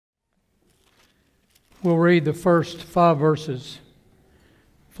We'll read the first 5 verses.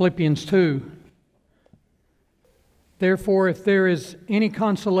 Philippians 2. Therefore, if there is any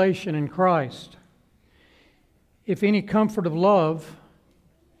consolation in Christ, if any comfort of love,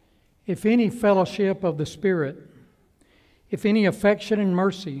 if any fellowship of the Spirit, if any affection and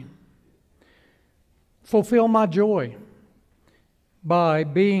mercy, fulfill my joy by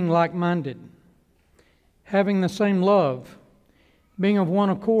being like-minded, having the same love, being of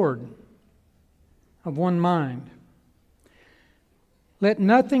one accord, of one mind. Let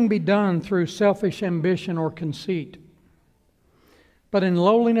nothing be done through selfish ambition or conceit, but in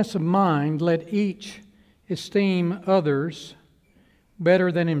lowliness of mind let each esteem others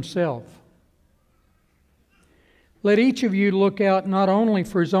better than himself. Let each of you look out not only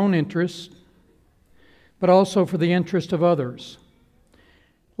for his own interest, but also for the interest of others.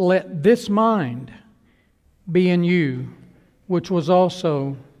 Let this mind be in you, which was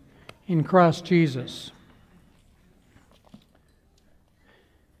also in Christ Jesus.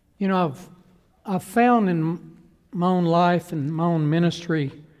 You know, I've found in my own life and my own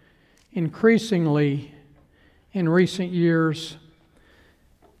ministry, increasingly in recent years,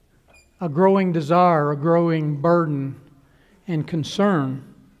 a growing desire, a growing burden and concern,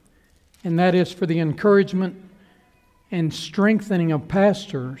 and that is for the encouragement and strengthening of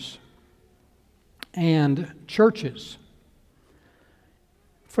pastors and churches,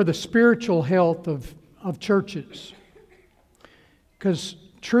 for the spiritual health of churches. Because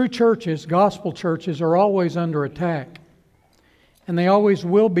true churches, gospel churches, are always under attack, and they always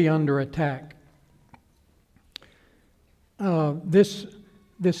will be under attack.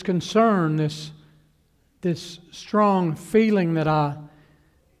 This concern, this strong feeling that I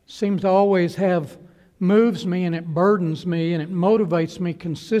seem to always have moves me, and it burdens me, and it motivates me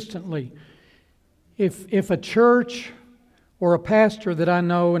consistently. If a church or a pastor that I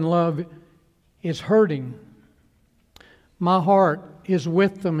know and love is hurting, my heart is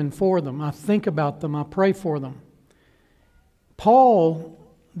with them and for them. I think about them. I pray for them. Paul,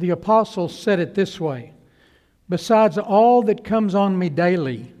 the apostle, said it this way: besides all that comes on me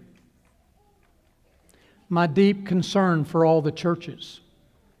daily, my deep concern for all the churches.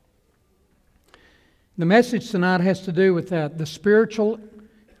 The message tonight has to do with that, the spiritual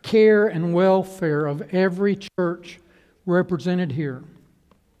care and welfare of every church represented here.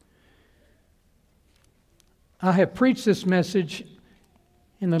 I have preached this message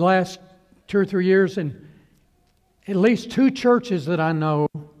in the last 2 or 3 years in at least 2 churches that I know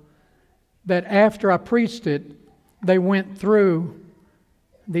that after I preached it, they went through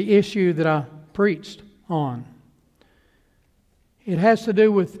the issue that I preached on. It has to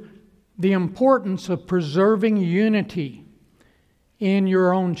do with the importance of preserving unity in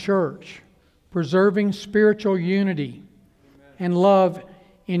your own church, preserving spiritual unity and love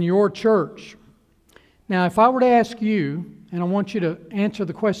in your church. Now, if I were to ask you, and I want you to answer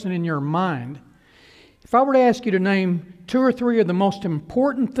the question in your mind, if I were to ask you to name 2 or 3 of the most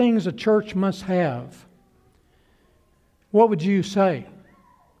important things a church must have, what would you say?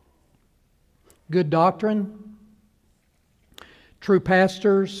 Good doctrine, true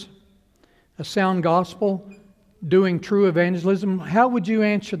pastors, a sound gospel, doing true evangelism. How would you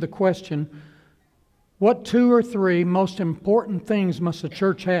answer the question, what 2 or 3 most important things must a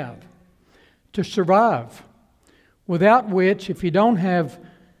church have to survive? Without which, if you don't have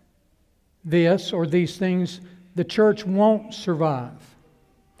this or these things, the church won't survive.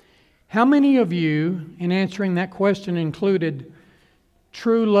 How many of you, in answering that question, included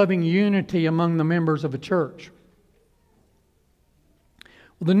true loving unity among the members of a church?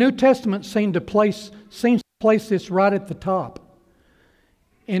 Well, the New Testament seems to place this right at the top.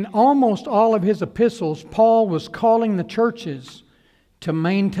 In almost all of his epistles, Paul was calling the churches to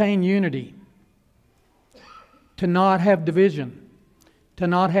maintain unity, to not have division, to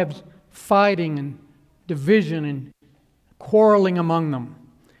not have fighting and division and quarreling among them.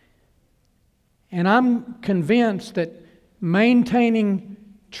 And I'm convinced that maintaining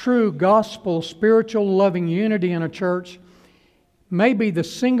true gospel, spiritual, loving unity in a church may be the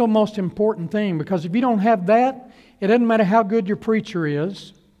single most important thing, because if you don't have that, it doesn't matter how good your preacher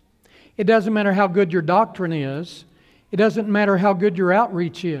is. It doesn't matter how good your doctrine is. It doesn't matter how good your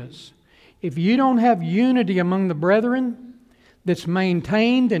outreach is. If you don't have unity among the brethren that's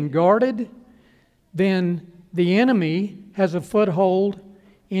maintained and guarded, then the enemy has a foothold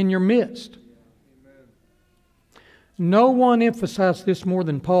in your midst. No one emphasized this more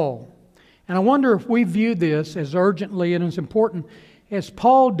than Paul. And I wonder if we view this as urgently and as important as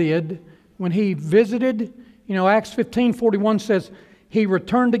Paul did when he visited. You know, Acts 15:41 says, he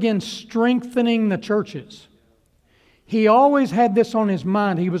returned again strengthening the churches. He always had this on his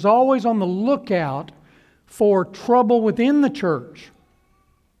mind. He was always on the lookout for trouble within the church.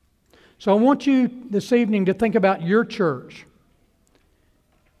 So I want you this evening to think about your church,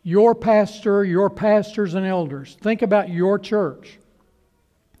 your pastor, your pastors and elders. Think about your church.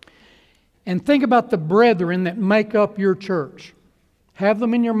 And think about the brethren that make up your church. Have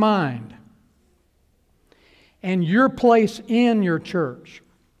them in your mind. And your place in your church.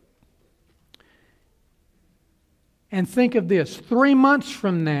 And think of this. 3 months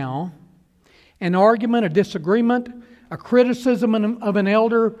from now, an argument, a disagreement, a criticism of an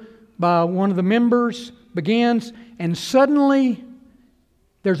elder by one of the members begins, and suddenly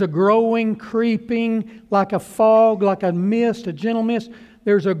there's a growing, creeping, like a fog, like a mist, a gentle mist.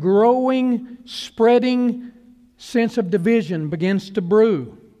 There's a growing, spreading sense of division begins to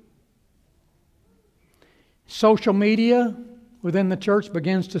brew. Social media within the church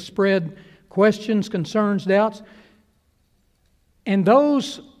begins to spread questions, concerns, doubts. And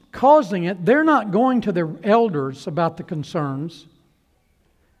those causing it, they're not going to their elders about the concerns.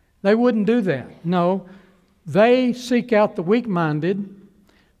 They wouldn't do that. No, they seek out the weak-minded.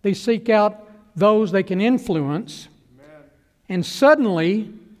 They seek out those they can influence. Amen. And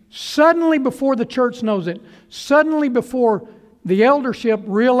suddenly before the church knows it, suddenly before the eldership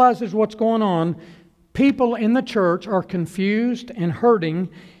realizes what's going on, people in the church are confused and hurting,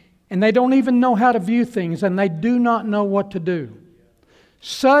 and they don't even know how to view things, and they do not know what to do.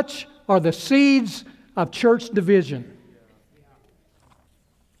 Such are the seeds of church division.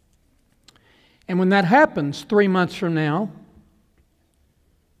 And when that happens 3 months from now,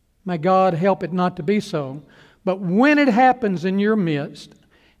 may God help it not to be so, but when it happens in your midst,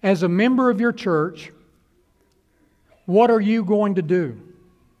 as a member of your church, what are you going to do?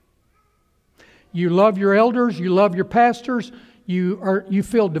 You love your elders, you love your pastors, you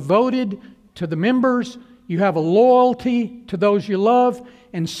feel devoted to the members, you have a loyalty to those you love,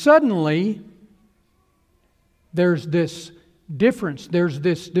 and suddenly there's this difference, there's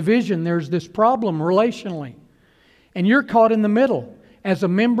this division, there's this problem relationally. And you're caught in the middle as a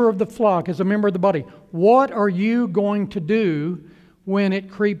member of the flock, as a member of the body. What are you going to do when it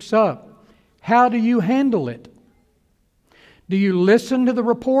creeps up? How do you handle it? Do you listen to the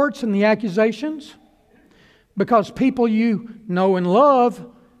reports and the accusations? Because people you know and love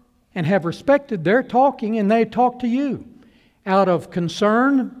and have respected, they're talking and they talk to you. Out of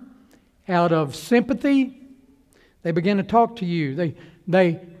concern, out of sympathy, they begin to talk to you.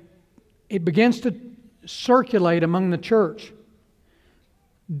 It begins to circulate among the church.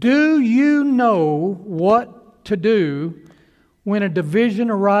 Do you know what to do when a division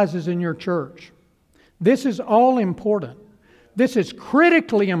arises in your church? This is all important. This is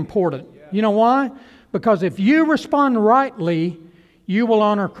critically important. You know why? Because if you respond rightly, you will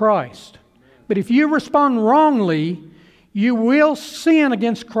honor Christ. But if you respond wrongly, you will sin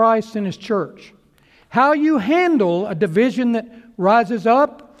against Christ and His church. How you handle a division that rises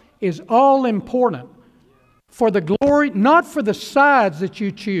up is all important. For the glory, not for the sides that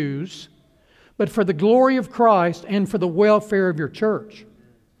you choose, but for the glory of Christ and for the welfare of your church.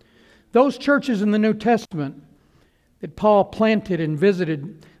 Those churches in the New Testament that Paul planted and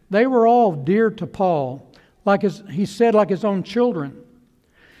visited, they were all dear to Paul, like he said, like his own children.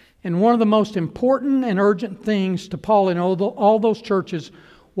 And one of the most important and urgent things to Paul in all those churches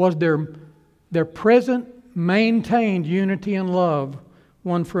was their present, maintained unity and love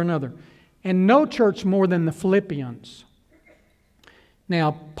one for another. And no church more than the Philippians.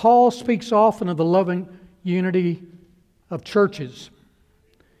 Now, Paul speaks often of the loving unity of churches.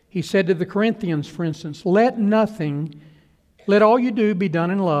 He said to the Corinthians, for instance, let all you do be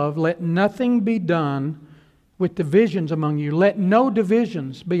done in love. Let nothing be done with divisions among you. Let no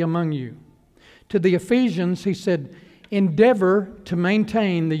divisions be among you. To the Ephesians, he said, endeavor to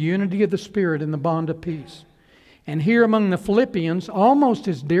maintain the unity of the Spirit in the bond of peace. And here among the Philippians, almost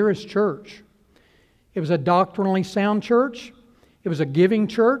his dearest church. It was a doctrinally sound church. It was a giving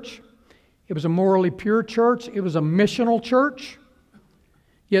church. It was a morally pure church. It was a missional church.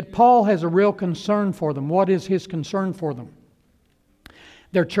 Yet Paul has a real concern for them. What is his concern for them?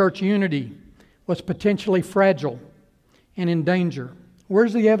 Their church unity was potentially fragile and in danger.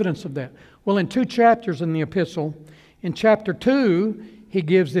 Where's the evidence of that? Well, in 2 chapters in the epistle, in chapter 2, he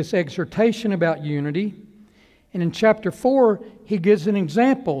gives this exhortation about unity. And in chapter 4, he gives an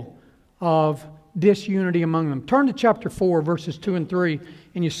example of disunity among them. Turn to chapter 4, verses 2 and 3,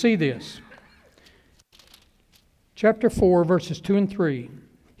 and you see this. Chapter 4, verses 2 and 3.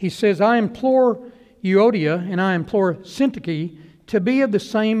 He says, I implore Euodia and I implore Syntyche to be of the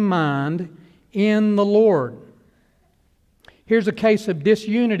same mind in the Lord. Here's a case of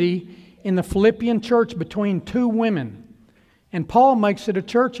disunity in the Philippian church between two women. And Paul makes it a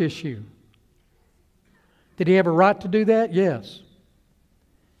church issue. Did he have a right to do that? Yes.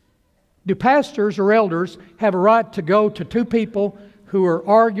 Do pastors or elders have a right to go to two people who are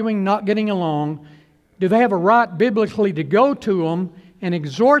arguing, not getting along? Do they have a right biblically to go to them and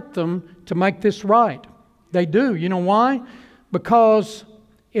exhort them to make this right? They do. You know why? Because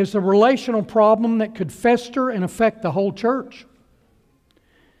it's a relational problem that could fester and affect the whole church.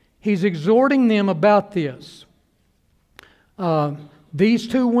 He's exhorting them about this. These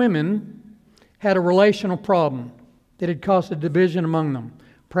two women had a relational problem that had caused a division among them.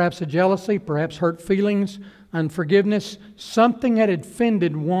 Perhaps a jealousy, perhaps hurt feelings, unforgiveness. Something had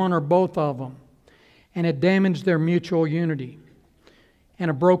offended one or both of them and had damaged their mutual unity. And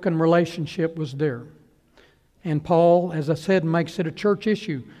a broken relationship was there. And Paul, as I said, makes it a church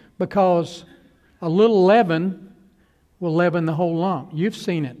issue because a little leaven will leaven the whole lump. You've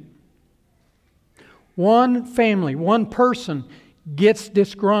seen it. One family, one person gets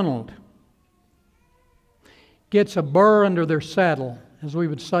disgruntled, gets a burr under their saddle, as we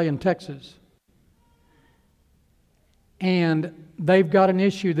would say in Texas. And they've got an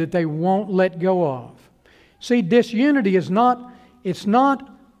issue that they won't let go of. See, disunity is not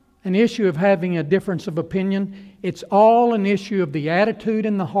an issue of having a difference of opinion. It's all an issue of the attitude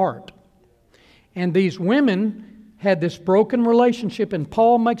and the heart. And these women had this broken relationship, and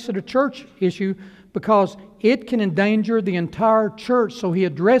Paul makes it a church issue because it can endanger the entire church, so he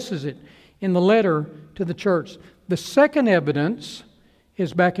addresses it in the letter to the church. The second evidence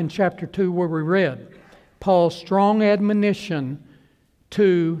is back in chapter 2 where we read Paul's strong admonition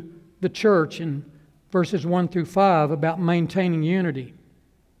to the church in verses 1 through 5 about maintaining unity.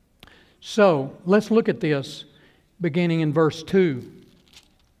 So, let's look at this beginning in verse 2.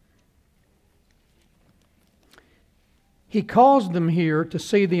 He calls them here to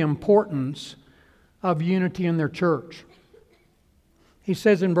see the importance of unity in their church. He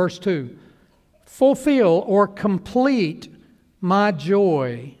says in verse 2, fulfill or complete my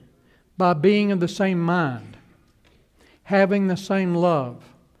joy by being of the same mind, having the same love,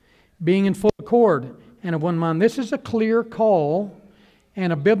 being in full accord and of one mind. This is a clear call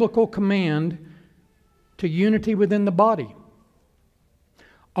and a biblical command to unity within the body.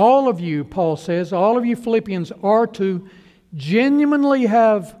 All of you, Paul says, all of you Philippians are to genuinely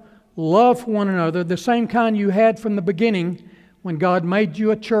have love for one another, the same kind you had from the beginning when God made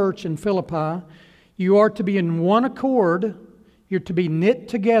you a church in Philippi. You are to be in one accord. You're to be knit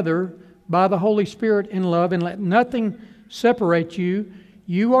together by the Holy Spirit in love, and let nothing separate you.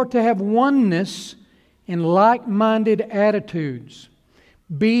 You are to have oneness in like-minded attitudes.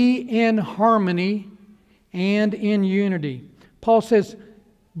 Be in harmony and in unity. Paul says,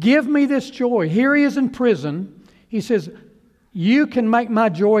 give me this joy. Here he is in prison. He says, you can make my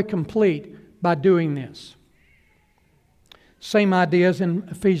joy complete by doing this. Same ideas in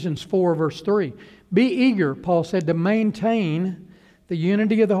Ephesians 4 verse 3. Be eager, Paul said, to maintain the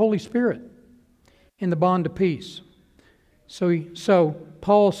unity of the Holy Spirit in the bond of peace. So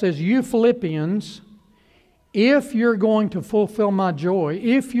Paul says, you Philippians, if you're going to fulfill my joy,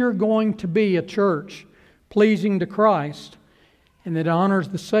 if you're going to be a church pleasing to Christ and that honors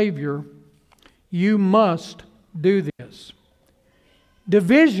the Savior, you must do this.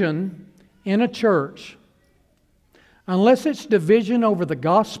 Division in a church, unless it's division over the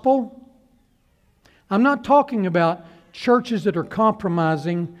gospel, I'm not talking about churches that are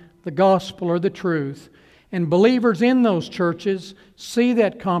compromising the gospel or the truth, and believers in those churches see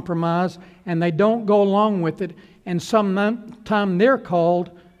that compromise and they don't go along with it, and sometimes they're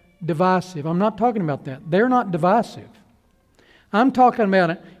called divisive. I'm not talking about that. They're not divisive. I'm talking about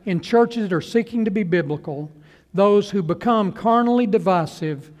it in churches that are seeking to be biblical, those who become carnally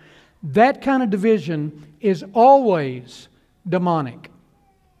divisive. That kind of division is always demonic.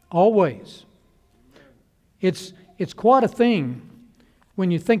 Always. It's quite a thing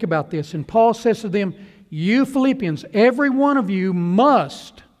when you think about this. And Paul says to them, you Philippians, every one of you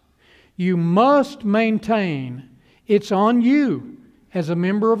must maintain. It's on you as a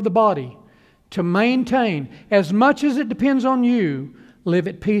member of the body to maintain, as much as it depends on you, live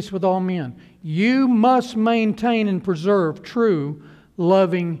at peace with all men. You must maintain and preserve true,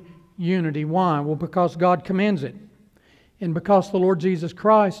 loving unity. Why? Well, because God commands it. And because the Lord Jesus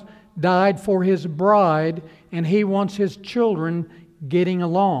Christ died for His bride, and He wants His children getting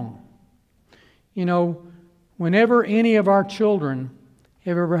along. You know, whenever any of our children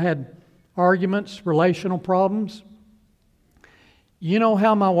have ever had arguments, relational problems, you know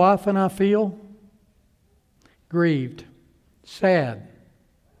how my wife and I feel? Grieved, sad.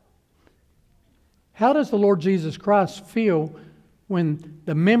 How does the Lord Jesus Christ feel when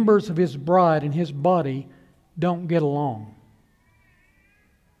the members of His bride and His body don't get along?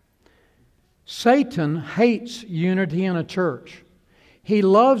 Satan hates unity in a church. He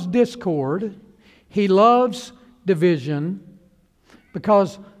loves discord. He loves division,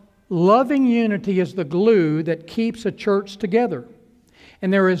 because loving unity is the glue that keeps a church together.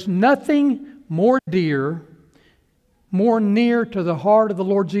 And there is nothing more dear, more near to the heart of the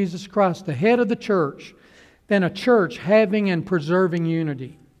Lord Jesus Christ, the head of the church, than a church having and preserving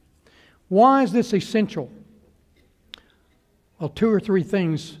unity. Why is this essential? Well, 2 or 3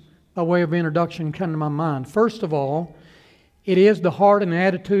 things by way of introduction come to my mind. First of all, it is the heart and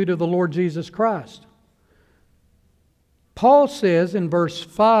attitude of the Lord Jesus Christ. Paul says in verse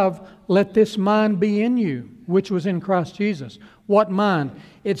 5, "Let this mind be in you, which was in Christ Jesus." What mind?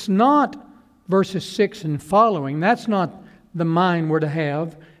 It's not verses 6 and following. That's not the mind we're to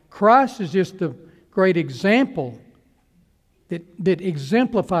have. Christ is just the great example that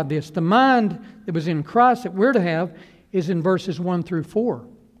exemplified this. The mind that was in Christ that we're to have is in verses 1 through 4.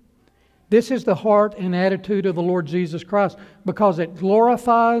 This is the heart and attitude of the Lord Jesus Christ, because it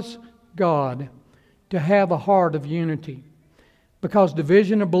glorifies God to have a heart of unity. Because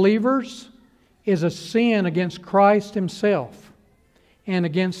division of believers is a sin against Christ Himself and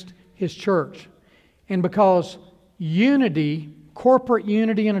against His church. And because unity, corporate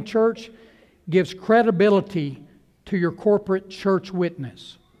unity in a church, gives credibility to your corporate church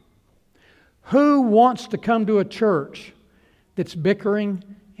witness. Who wants to come to a church that's bickering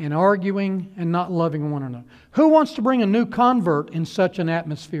and arguing and not loving one another? Who wants to bring a new convert in such an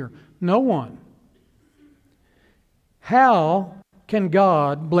atmosphere? No one. How can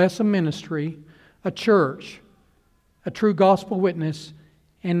God bless a ministry, a church, a true gospel witness,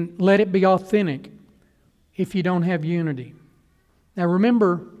 and let it be authentic if you don't have unity? Now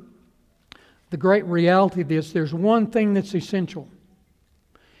remember the great reality of this. There's one thing that's essential.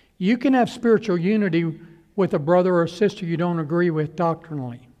 You can have spiritual unity with a brother or sister you don't agree with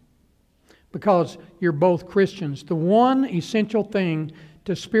doctrinally, because you're both Christians. The one essential thing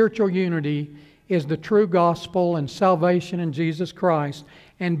to spiritual unity is the true gospel and salvation in Jesus Christ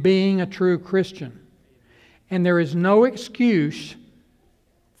and being a true Christian. And there is no excuse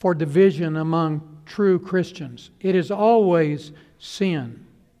for division among true Christians. It is always sin.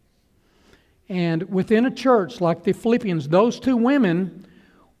 And within a church like the Philippians, those 2 women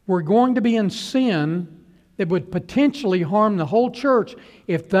were going to be in sin that would potentially harm the whole church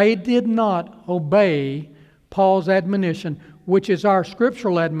if they did not obey Paul's admonition, which is our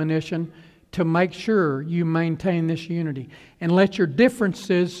scriptural admonition, to make sure you maintain this unity. And let your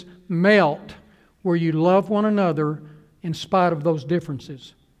differences melt where you love one another in spite of those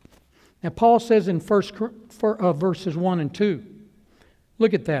differences. Now Paul says in verses 1 and 2,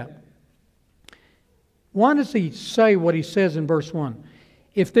 look at that. Why does he say what he says in verse 1?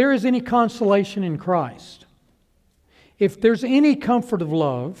 If there is any consolation in Christ, if there's any comfort of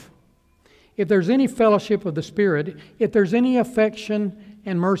love, if there's any fellowship of the Spirit, if there's any affection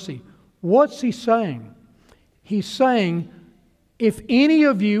and mercy, what's he saying? He's saying, if any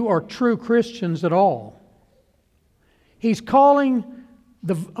of you are true Christians at all, he's calling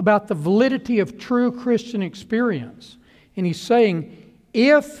about the validity of true Christian experience. And he's saying,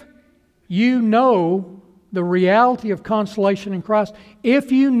 if you know the reality of consolation in Christ,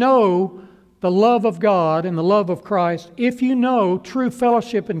 if you know the love of God and the love of Christ, if you know true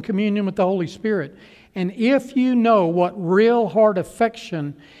fellowship and communion with the Holy Spirit, and if you know what real heart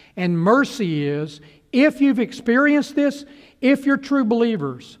affection and mercy is, if you've experienced this, if you're true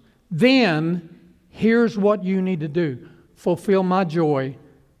believers, then here's what you need to do. Fulfill my joy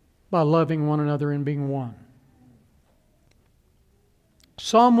by loving one another and being one.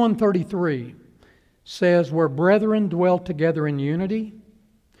 Psalm 133 says, where brethren dwell together in unity,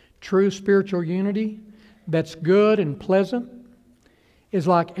 true spiritual unity that's good and pleasant, is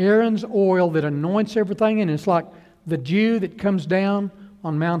like Aaron's oil that anoints everything, and it's like the dew that comes down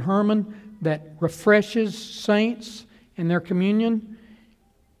on Mount Hermon that refreshes saints in their communion.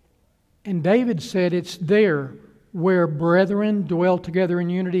 And David said it's there where brethren dwell together in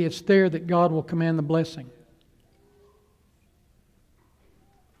unity. It's there that God will command the blessing.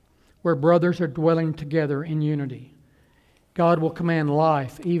 Where brothers are dwelling together in unity, God will command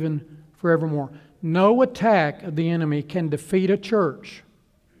life even forevermore. No attack of the enemy can defeat a church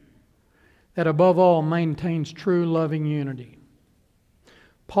that above all maintains true loving unity.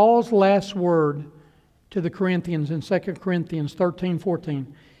 Paul's last word to the Corinthians in 2 Corinthians 13:14,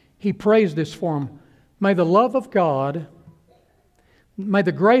 he prays this for them. May the love of God, may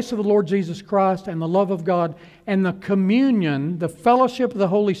the grace of the Lord Jesus Christ and the love of God and the communion, the fellowship of the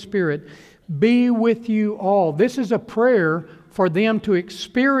Holy Spirit be with you all. This is a prayer for them to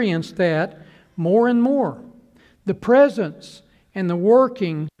experience that more and more. The presence and the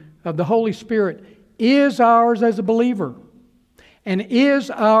working of the Holy Spirit is ours as a believer and is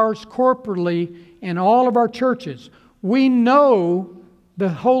ours corporately in all of our churches. We know the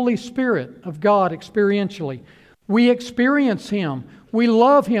Holy Spirit of God experientially. We experience Him. We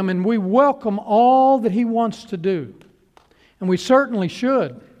love Him, and we welcome all that He wants to do. And we certainly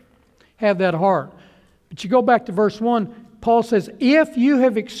should have that heart. But you go back to verse 1, Paul says, if you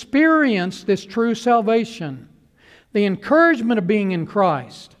have experienced this true salvation, the encouragement of being in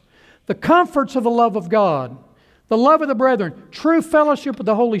Christ, the comforts of the love of God, the love of the brethren, true fellowship with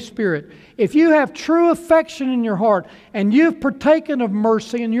the Holy Spirit, if you have true affection in your heart and you've partaken of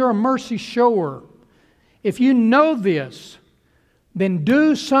mercy and you're a mercy shower, if you know this, then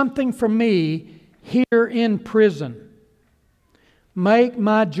do something for me here in prison. Make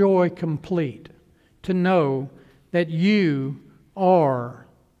my joy complete to know that you are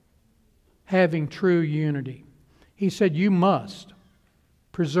having true unity. He said you must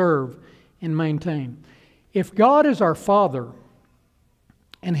preserve and maintain. If God is our Father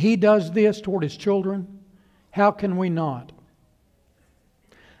and He does this toward His children, how can we not?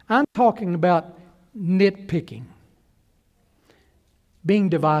 I'm talking about nitpicking, being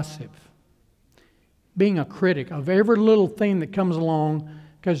divisive, being a critic of every little thing that comes along,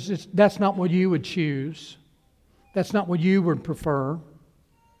 because that's not what you would choose. That's not what you would prefer.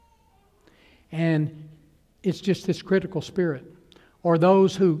 And it's just this critical spirit. Or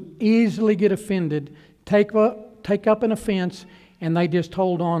those who easily get offended, take up an offense, and they just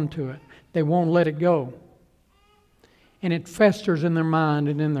hold on to it. They won't let it go. And it festers in their mind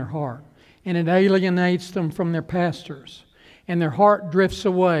and in their heart. And it alienates them from their pastors. And their heart drifts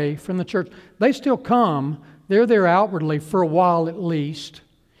away from the church. They still come. They're there outwardly for a while at least.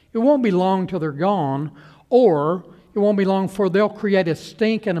 It won't be long till they're gone. Or it won't be long before they'll create a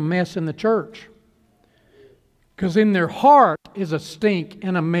stink and a mess in the church. Because in their heart is a stink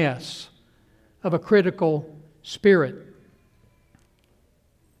and a mess of a critical spirit.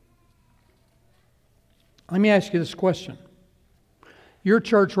 Let me ask you this question. Your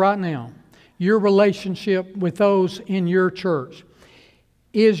church right now, your relationship with those in your church,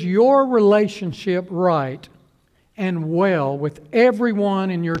 is your relationship right and well with everyone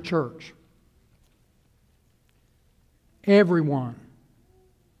in your church? Everyone.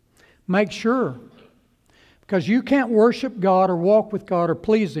 Make sure. Because you can't worship God or walk with God or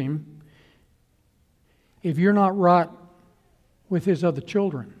please Him if you're not right with His other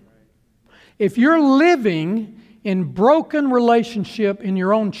children. If you're living in broken relationship in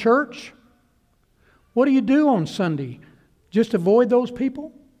your own church, what do you do on Sunday? Just avoid those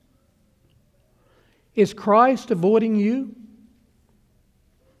people? Is Christ avoiding you?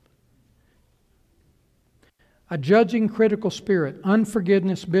 A judging, critical spirit,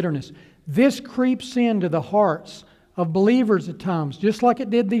 unforgiveness, bitterness. This creeps into the hearts of believers at times, just like it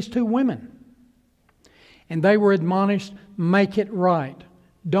did these two women. And they were admonished, make it right.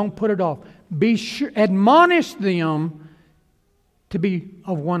 Don't put it off. Be sure, admonish them to be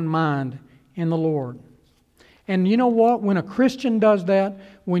of one mind in the Lord. And you know what? When a Christian does that,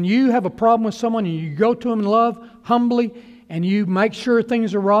 when you have a problem with someone and you go to them in love, humbly, and you make sure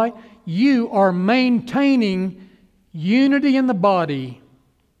things are right, you are maintaining unity in the body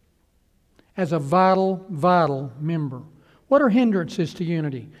as a vital, vital member. What are hindrances to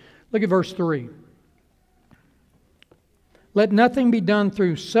unity? Look at verse 3. Let nothing be done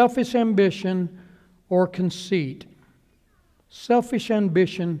through selfish ambition or conceit. Selfish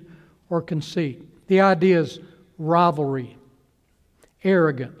ambition or conceit. The idea is rivalry,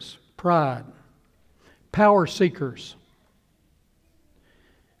 arrogance, pride, power seekers,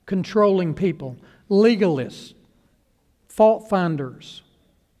 controlling people, legalists, fault finders.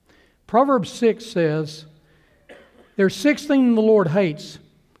 Proverbs 6 says, there's 6 things the Lord hates.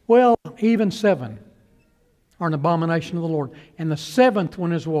 Well, even 7 are an abomination of the Lord. And the 7th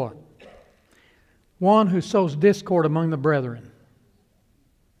one is what? One who sows discord among the brethren.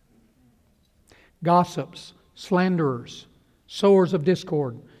 Gossips, slanderers, sowers of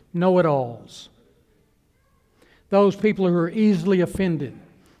discord, know-it-alls. Those people who are easily offended.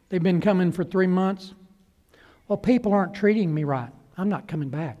 They've been coming for 3 months. Well, people aren't treating me right. I'm not coming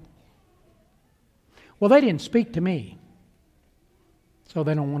back. Well, they didn't speak to me, so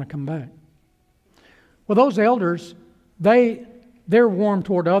they don't want to come back. Well, those elders, they're warm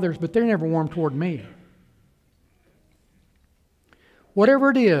toward others, but they're never warm toward me. Whatever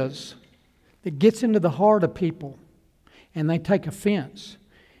it is that gets into the heart of people and they take offense,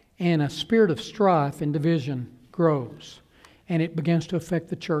 and a spirit of strife and division grows, and it begins to affect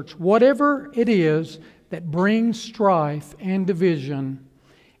the church. Whatever it is that brings strife and division,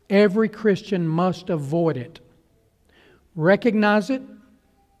 every Christian must avoid it. Recognize it,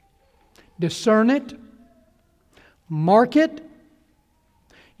 discern it, mark it.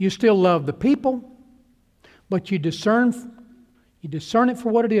 You still love the people, but you discern it for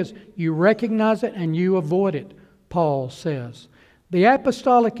what it is. You recognize it and you avoid it, Paul says. The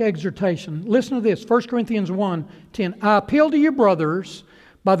apostolic exhortation, listen to this, 1 Corinthians 1:10. I appeal to you, brothers,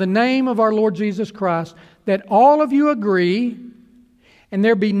 by the name of our Lord Jesus Christ, that all of you agree, and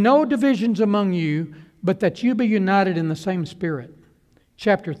there be no divisions among you, but that you be united in the same Spirit.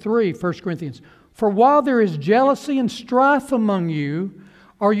 Chapter 3, 1 Corinthians. For while there is jealousy and strife among you,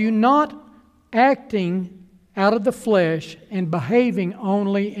 are you not acting out of the flesh and behaving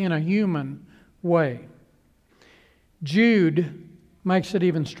only in a human way? Jude makes it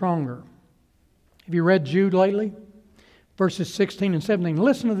even stronger. Have you read Jude lately? Verses 16 and 17.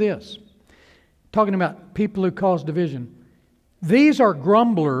 Listen to this. Talking about people who cause division. These are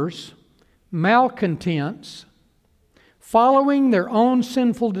grumblers, malcontents, following their own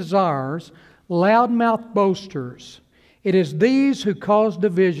sinful desires, loudmouth boasters. It is these who cause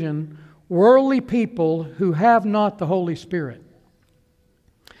division, worldly people who have not the Holy Spirit.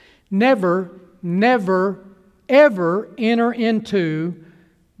 Never, ever enter into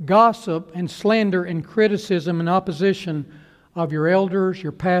gossip and slander and criticism and opposition of your elders,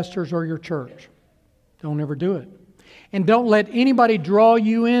 your pastors, or your church. Don't ever do it. And don't let anybody draw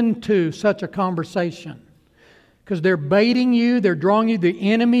you into such a conversation. Because they're baiting you, they're drawing you.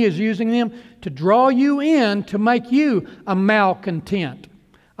 The enemy is using them to draw you in to make you a malcontent,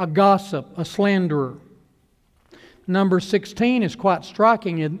 a gossip, a slanderer. Number 16 is quite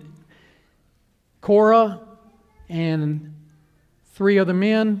striking. Korah and 3 other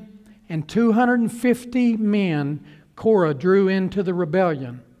men and 250 men Korah drew into the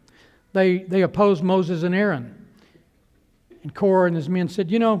rebellion. They opposed Moses and Aaron. And Korah and his men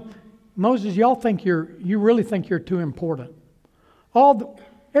said, you know, Moses, you really think you're too important.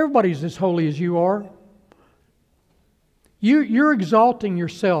 Everybody's as holy as you are. You're exalting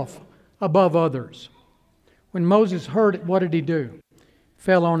yourself above others. When Moses heard it, what did he do?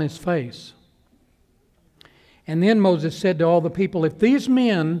 Fell on his face. And then Moses said to all the people, if these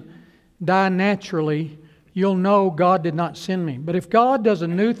men die naturally, you'll know God did not send me. But if God does a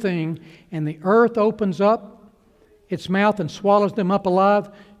new thing and the earth opens up its mouth and swallows them up alive,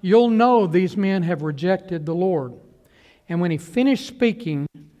 you'll know these men have rejected the Lord. And when he finished speaking,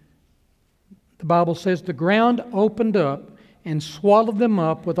 the Bible says the ground opened up and swallowed them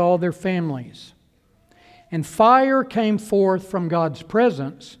up with all their families. And fire came forth from God's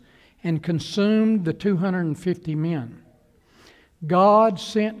presence and consumed the 250 men. God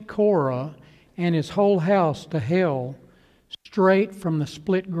sent Korah and his whole house to hell straight from the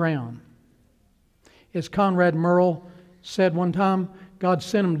split ground. As Conrad Merle said one time, God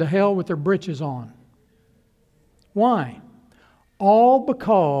sent them to hell with their britches on. Why? All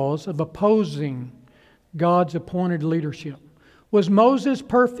because of opposing God's appointed leadership. Was Moses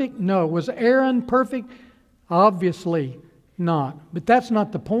perfect? No. Was Aaron perfect? Obviously not. But that's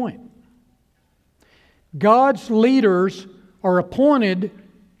not the point. God's leaders are appointed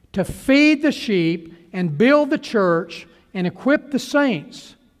to feed the sheep and build the church and equip the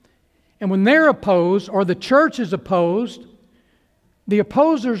saints. And when they're opposed, or the church is opposed, the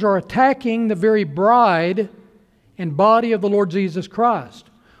opposers are attacking the very bride and body of the Lord Jesus Christ.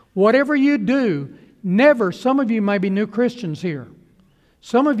 Whatever you do, never, some of you may be new Christians here.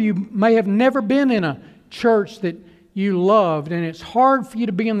 Some of you may have never been in a church that you loved, and it's hard for you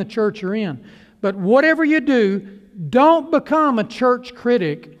to be in the church you're in. But whatever you do, don't become a church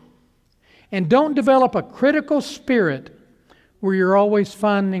critic, and don't develop a critical spirit where you're always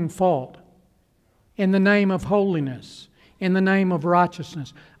finding fault in the name of holiness, in the name of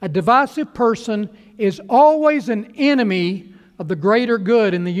righteousness. A divisive person is always an enemy of the greater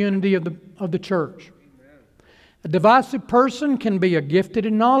good and the unity of the church. A divisive person can be a gifted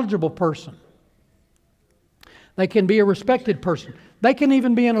and knowledgeable person. They can be a respected person. They can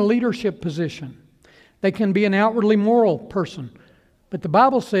even be in a leadership position. They can be an outwardly moral person. But the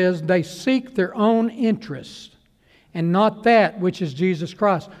Bible says they seek their own interest and not that which is Jesus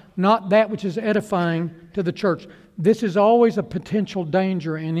Christ, not that which is edifying to the church. This is always a potential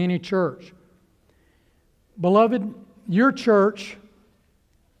danger in any church. Beloved, your church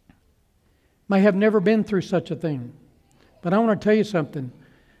may have never been through such a thing. But I want to tell you something.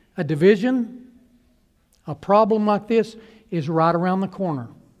 A division, a problem like this is right around the corner.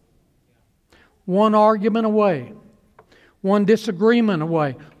 One argument away. One disagreement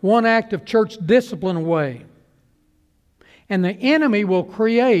away. One act of church discipline away. And the enemy will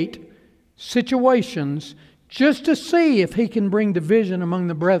create situations just to see if he can bring division among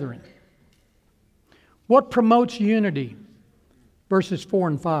the brethren. What promotes unity? Verses 4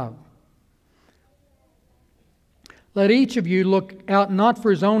 and 5. Let each of you look out not for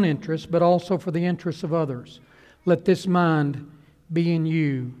his own interests, but also for the interests of others. Let this mind be in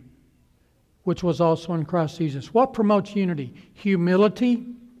you, which was also in Christ Jesus. What promotes unity? Humility.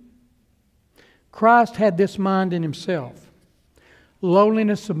 Christ had this mind in himself.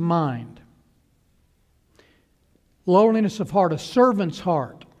 Lowliness of mind. Lowliness of heart, a servant's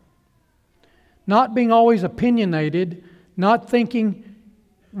heart. Not being always opinionated, not thinking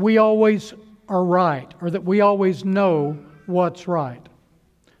we always are right or that we always know what's right.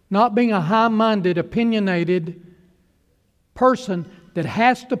 Not being a high-minded, opinionated person that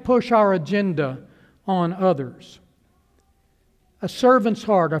has to push our agenda on others. A servant's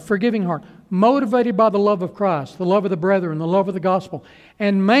heart, a forgiving heart, motivated by the love of Christ, the love of the brethren, the love of the gospel,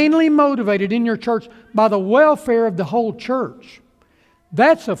 and mainly motivated in your church by the welfare of the whole church.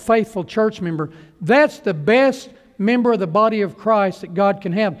 That's a faithful church member. That's the best member of the body of Christ that God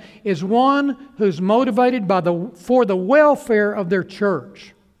can have, is one who's motivated for the welfare of their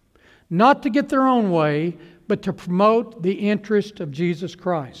church. Not to get their own way, but to promote the interest of Jesus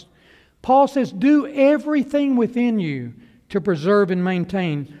Christ. Paul says, do everything within you to preserve and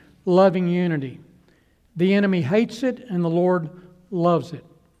maintain loving unity. The enemy hates it and the Lord loves it.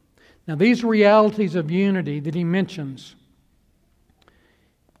 Now these realities of unity that he mentions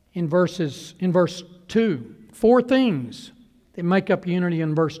in verse 2, 4 things that make up unity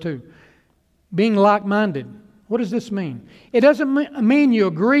in verse 2. Being like-minded. What does this mean? It doesn't mean you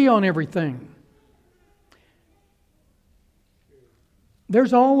agree on everything.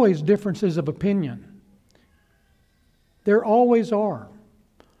 There's always differences of opinion. There always are.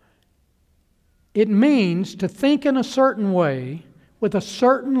 It means to think in a certain way with a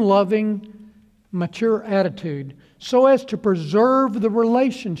certain loving, mature attitude so as to preserve the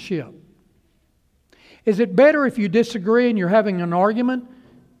relationship. Is it better if you disagree and you're having an argument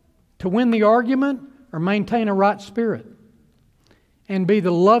to win the argument or maintain a right spirit and be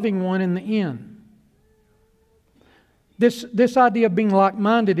the loving one in the end? This idea of being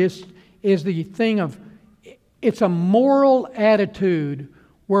like-minded is the thing of, it's a moral attitude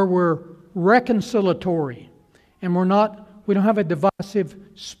where we're reconciliatory and we don't have a divisive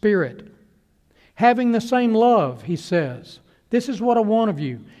spirit. Having the same love, he says. This is what I want of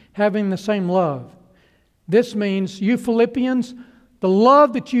you, having the same love. This means, you Philippians, the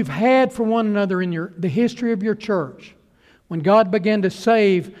love that you've had for one another in the history of your church. When God began to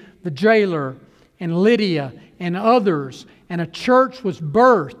save the jailer and Lydia and others, and a church was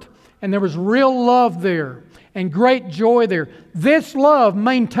birthed, and there was real love there, and great joy there. This love,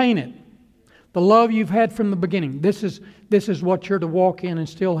 maintain it. The love you've had from the beginning. This is what you're to walk in and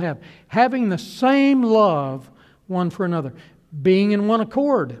still have. Having the same love one for another. Being in one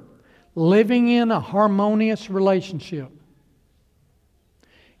accord. Living in a harmonious relationship.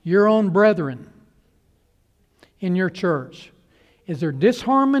 Your own brethren in your church. Is there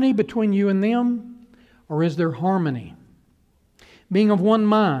disharmony between you and them? Or is there harmony? Being of one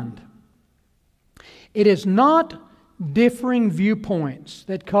mind. It is not differing viewpoints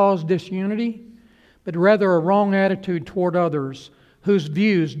that cause disunity, but rather a wrong attitude toward others whose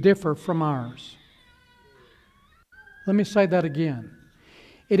views differ from ours. Let me say that again.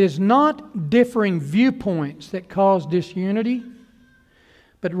 It is not differing viewpoints that cause disunity,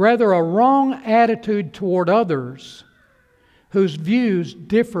 but rather a wrong attitude toward others whose views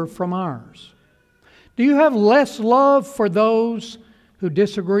differ from ours. Do you have less love for those who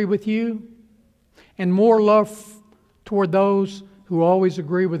disagree with you and more love toward those who always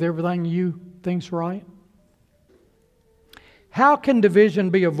agree with everything you think's right? How can division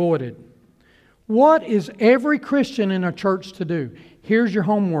be avoided? What is every Christian in a church to do? Here's your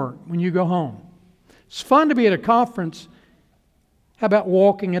homework when you go home. It's fun to be at a conference. How about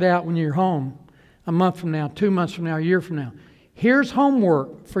walking it out when you're home a month from now, 2 months from now, a year from now? Here's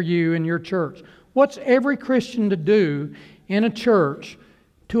homework for you in your church. What's every Christian to do in a church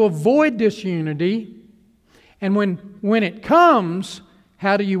to avoid disunity? And when it comes,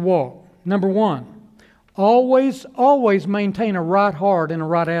 how do you walk? Number 1, always maintain a right heart and a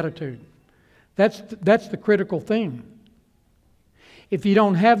right attitude. That's the critical thing. If you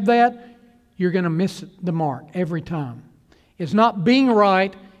don't have that, you're going to miss the mark every time. It's not being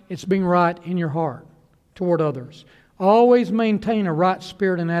right, it's being right in your heart toward others. Always maintain a right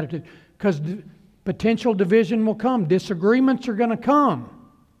spirit and attitude, because potential division will come. Disagreements are going to come.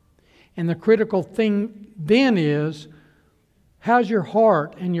 And the critical thing then is, how's your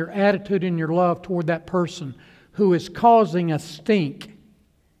heart and your attitude and your love toward that person who is causing a stink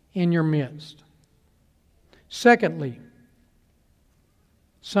in your midst? Secondly,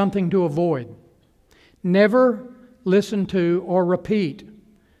 something to avoid. Never listen to or repeat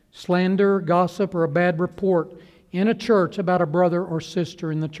slander, gossip, or a bad report in a church about a brother or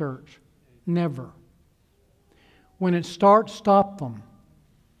sister in the church. Never. When it starts, stop them.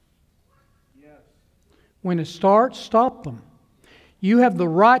 When it starts, stop them. You have the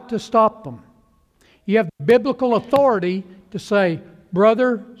right to stop them. You have biblical authority to say,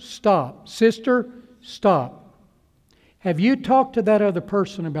 brother, stop. Sister, stop. Have you talked to that other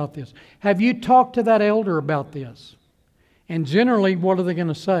person about this? Have you talked to that elder about this? And generally, what are they going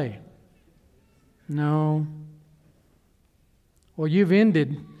to say? No. Well, you've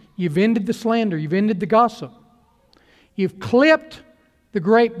ended the slander. You've ended the gossip. You've clipped the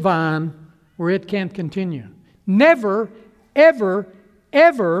grapevine where it can't continue. Never, ever,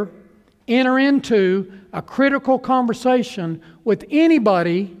 ever enter into a critical conversation with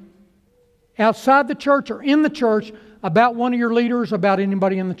anybody outside the church or in the church about one of your leaders, about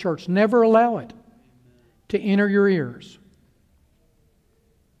anybody in the church. Never allow it to enter your ears.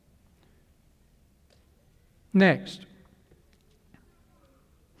 Next,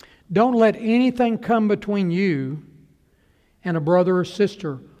 don't let anything come between you and a brother or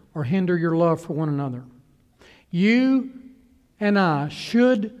sister or hinder your love for one another. You and I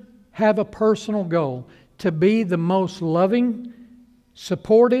should have a personal goal to be the most loving,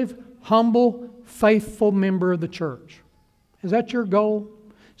 supportive, humble, faithful member of the church. Is that your goal?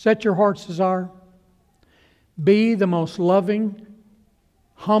 Is that your heart's desire? Be the most loving,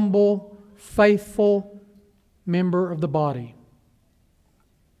 humble, faithful member of the body.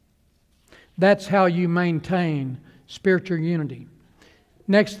 That's how you maintain spiritual unity.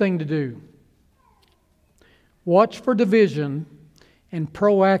 Next thing to do. Watch for division and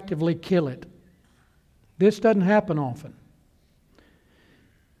proactively kill it. This doesn't happen often.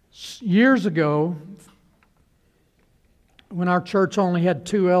 Years ago, when our church only had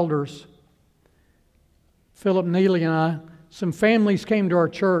 2 elders, Philip Neely and I, some families came to our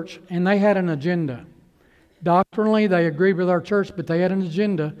church and they had an agenda. Doctrinally, they agreed with our church, but they had an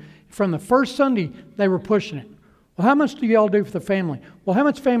agenda. From the first Sunday, they were pushing it. Well, how much do y'all do for the family? Well, how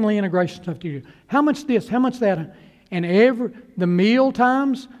much family integration stuff do you do? How much this? How much that? And the meal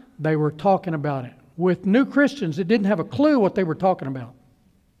times, they were talking about it. With new Christians that didn't have a clue what they were talking about.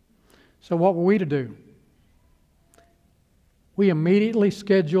 So what were we to do? We immediately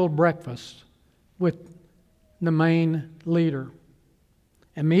scheduled breakfast with the main leader.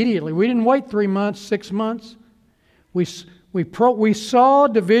 Immediately. We didn't wait 3 months, 6 months. We saw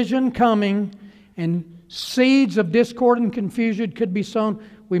division coming and seeds of discord and confusion could be sown.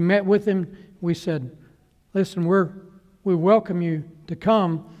 We met with him. We said, listen, we welcome you to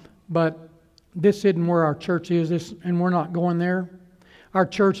come, but this isn't where our church is, and we're not going there. Our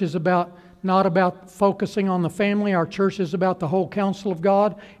church is not about focusing on the family. Our church is about the whole counsel of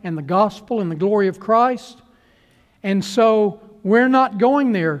God and the gospel and the glory of Christ. And so we're not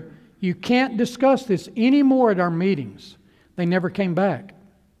going there. You can't discuss this anymore at our meetings. They never came back.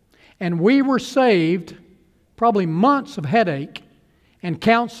 And we were saved probably months of headache and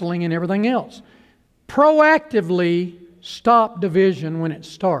counseling and everything else. Proactively stop division when it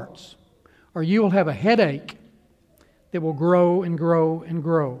starts, or you will have a headache that will grow and grow and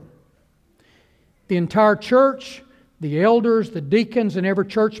grow. The entire church, the elders, the deacons, and every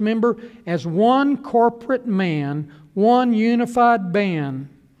church member, as one corporate man, one unified band,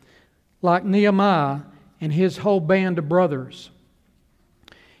 like Nehemiah and his whole band of brothers.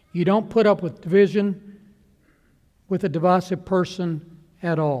 You don't put up with division with a divisive person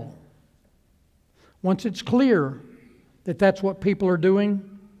at all. Once it's clear that that's what people are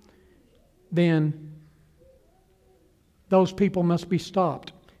doing, then those people must be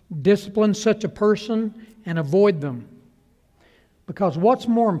stopped. Discipline such a person and avoid them. Because what's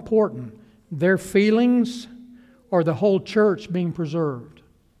more important, their feelings or the whole church being preserved?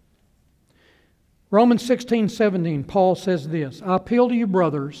 Romans 16:17, Paul says this, I appeal to you,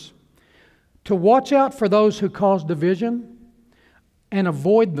 brothers, to watch out for those who cause division and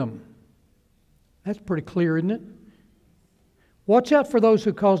avoid them. That's pretty clear, isn't it? Watch out for those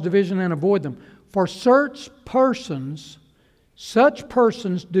who cause division and avoid them. For such persons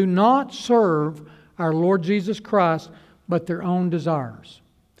do not serve our Lord Jesus Christ, but their own desires.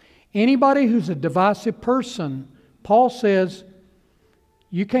 Anybody who's a divisive person, Paul says,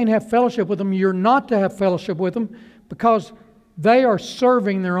 you can't have fellowship with them. You're not to have fellowship with them because they are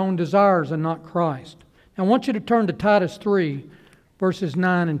serving their own desires and not Christ. Now, I want you to turn to Titus 3, verses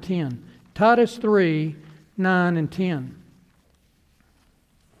 9 and 10. Titus 3, 9 and 10.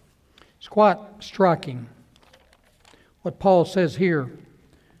 It's quite striking what Paul says here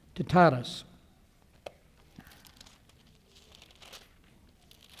to Titus.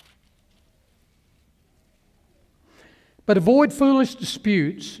 But avoid foolish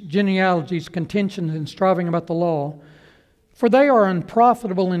disputes, genealogies, contentions, and striving about the law, for they are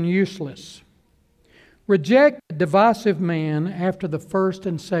unprofitable and useless. Reject a divisive man after the first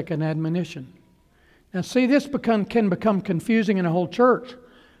and second admonition. Now see, this can become confusing in a whole church,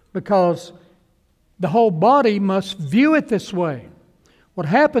 because the whole body must view it this way. What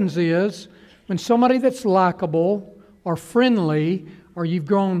happens is, when somebody that's likable or friendly, or you've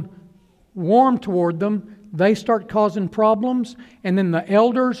grown warm toward them, they start causing problems, and then the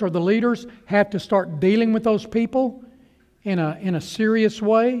elders or the leaders have to start dealing with those people in a serious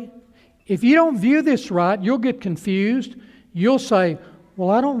way. If you don't view this right, you'll get confused. You'll say, well,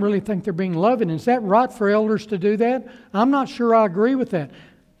 I don't really think they're being loving. Is that right for elders to do that? I'm not sure I agree with that.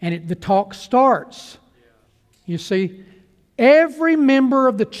 And the talk starts. You see, every member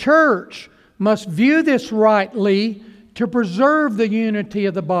of the church must view this rightly to preserve the unity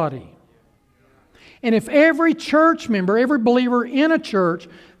of the body. And if every church member, every believer in a church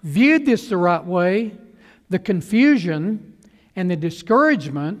viewed this the right way, the confusion and the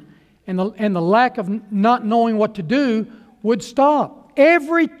discouragement and the lack of not knowing what to do would stop.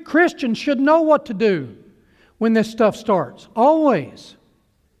 Every Christian should know what to do when this stuff starts. Always.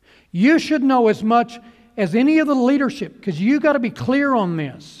 You should know as much as any of the leadership, because you got to be clear on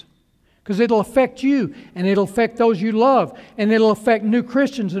this. Because it'll affect you, and it'll affect those you love, and it'll affect new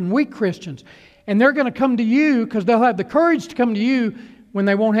Christians and weak Christians. And they're going to come to you because they'll have the courage to come to you when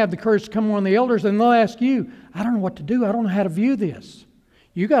they won't have the courage to come to one of the elders, and they'll ask you, I don't know what to do. I don't know how to view this.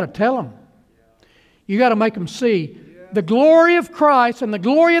 You got to tell them. You got to make them see the glory of Christ and the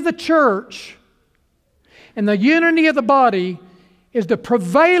glory of the church and the unity of the body is the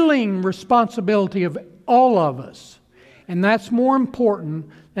prevailing responsibility of all of us. And that's more important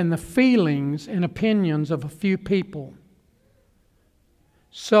than the feelings and opinions of a few people.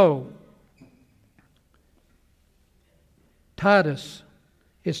 So, Titus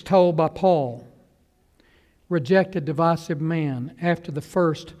is told by Paul, reject a divisive man after the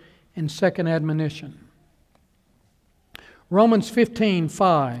first and second admonition. Romans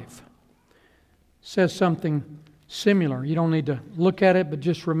 15:5 says something similar. You don't need to look at it, but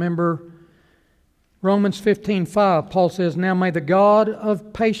just remember Romans 15:5. Paul says, now may the God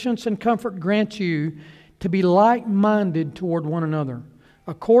of patience and comfort grant you to be like-minded toward one another,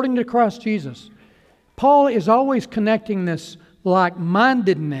 according to Christ Jesus. Paul is always connecting this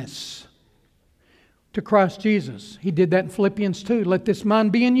like-mindedness to Christ Jesus. He did that in Philippians 2. Let this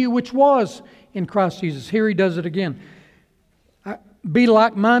mind be in you, which was in Christ Jesus. Here he does it again. Be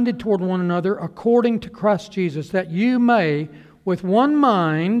like-minded toward one another according to Christ Jesus, that you may, with one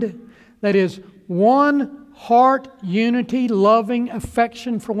mind, that is, one heart, unity, loving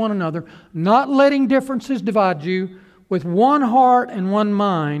affection for one another, not letting differences divide you, with one heart and one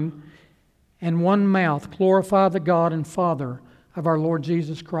mind and one mouth, glorify the God and Father of our Lord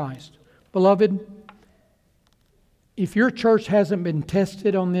Jesus Christ. Beloved, if your church hasn't been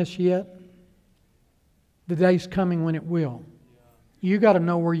tested on this yet, the day's coming when it will. You got to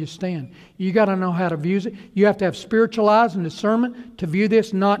know where you stand. You got to know how to view it. You have to have spiritual eyes and discernment to view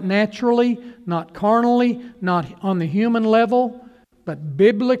this not naturally, not carnally, not on the human level, but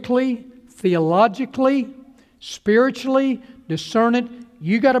biblically, theologically, spiritually, discern it.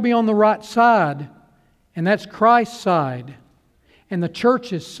 You got to be on the right side, and that's Christ's side and the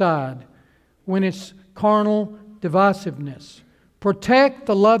church's side when it's carnal divisiveness. Protect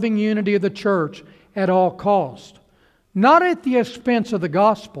the loving unity of the church at all cost. Not at the expense of the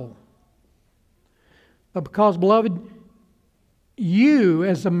gospel, but because, beloved, you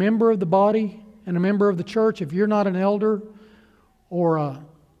as a member of the body and a member of the church, if you're not an elder or a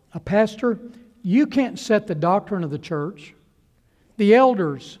pastor, you can't set the doctrine of the church. The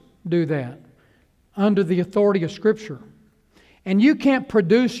elders do that under the authority of Scripture. And you can't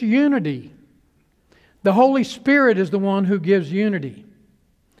produce unity. The Holy Spirit is the one who gives unity.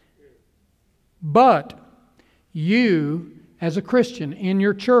 But you, as a Christian in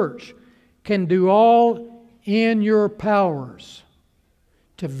your church, can do all in your powers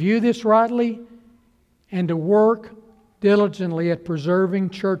to view this rightly and to work diligently at preserving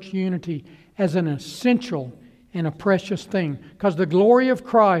church unity as an essential and a precious thing, because the glory of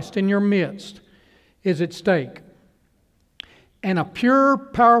Christ in your midst is at stake. And a pure,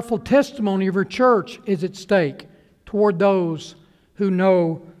 powerful testimony of your church is at stake toward those who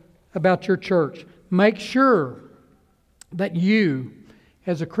know about your church. Make sure that you,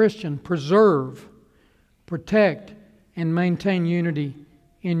 as a Christian, preserve, protect, and maintain unity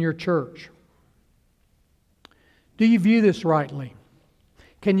in your church. Do you view this rightly?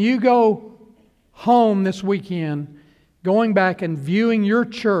 Can you go home this weekend going back and viewing your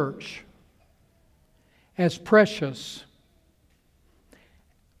church as precious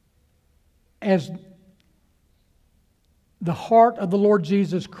as the heart of the Lord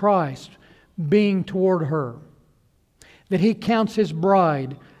Jesus Christ being toward her. That He counts His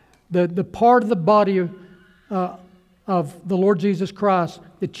bride, the part of the body of the Lord Jesus Christ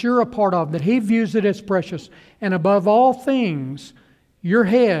that you're a part of, that He views it as precious. And above all things, your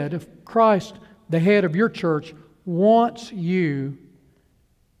head of Christ, the head of your church, wants you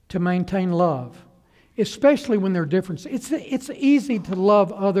to maintain love, especially when there are differences. It's easy to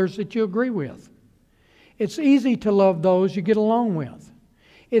love others that you agree with. It's easy to love those you get along with.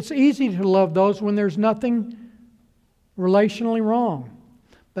 It's easy to love those when there's nothing relationally wrong.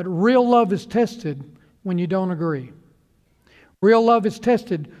 But real love is tested when you don't agree. Real love is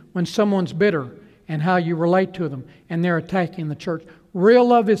tested when someone's bitter and how you relate to them and they're attacking the church. Real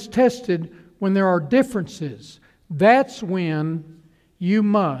love is tested when there are differences. That's when you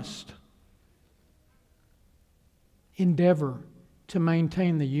must endeavor to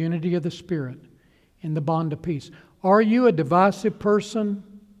maintain the unity of the Spirit in the bond of peace. Are you a divisive person,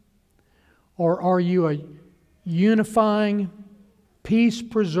 or are you a unifying,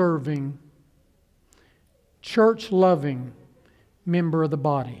 peace-preserving, church-loving member of the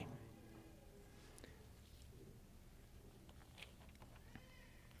body?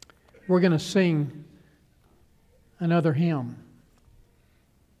 We're going to sing another hymn.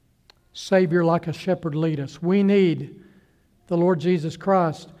 Savior, like a shepherd, lead us. We need the Lord Jesus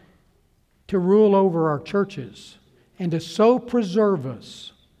Christ to rule over our churches and to so preserve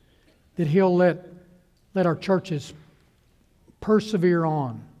us that He'll let our churches persevere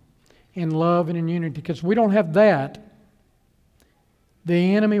on in love and in unity. Because we don't have that,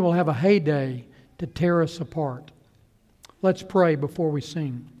 the enemy will have a heyday to tear us apart. Let's pray before we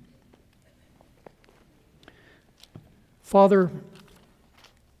sing. Father,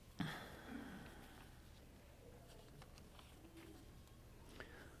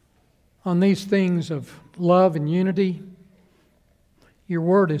 on these things of love and unity, your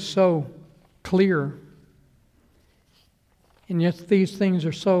word is so clear, and yet these things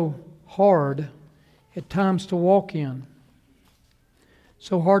are so hard at times to walk in.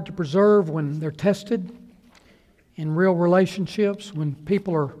 So hard to preserve when they're tested in real relationships, when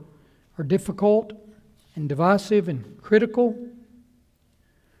people are difficult and divisive and critical.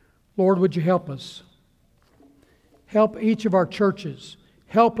 Lord, would you help us? Help each of our churches.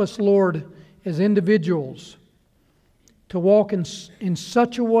 Help us, Lord, as individuals to walk in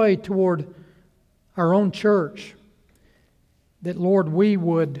such a way toward our own church that, Lord, we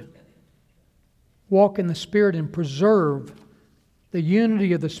would walk in the Spirit and preserve the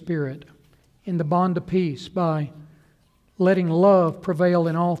unity of the Spirit in the bond of peace by letting love prevail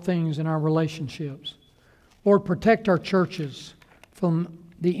in all things in our relationships. Lord, protect our churches from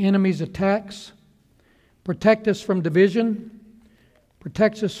the enemy's attacks. Protect us from division.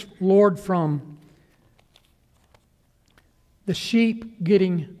 Protect us, Lord, from the sheep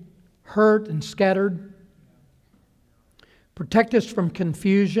getting hurt and scattered. Protect us from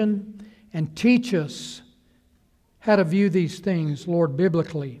confusion and teach us how to view these things, Lord,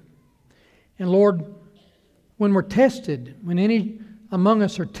 biblically. And Lord, when we're tested, when any among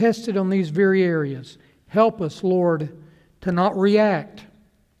us are tested on these very areas, help us, Lord, to not react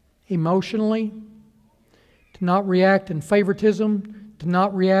emotionally, to not react in favoritism, to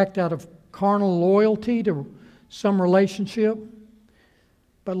not react out of carnal loyalty to some relationship,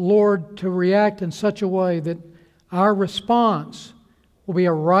 but Lord, to react in such a way that our response will be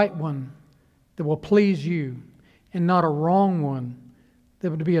a right one that will please you and not a wrong one that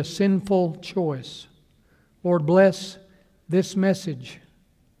would be a sinful choice. Lord, bless this message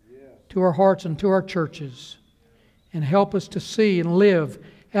to our hearts and to our churches and help us to see and live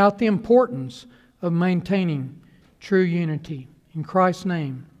out the importance of maintaining true unity. In Christ's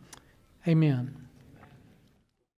name, amen.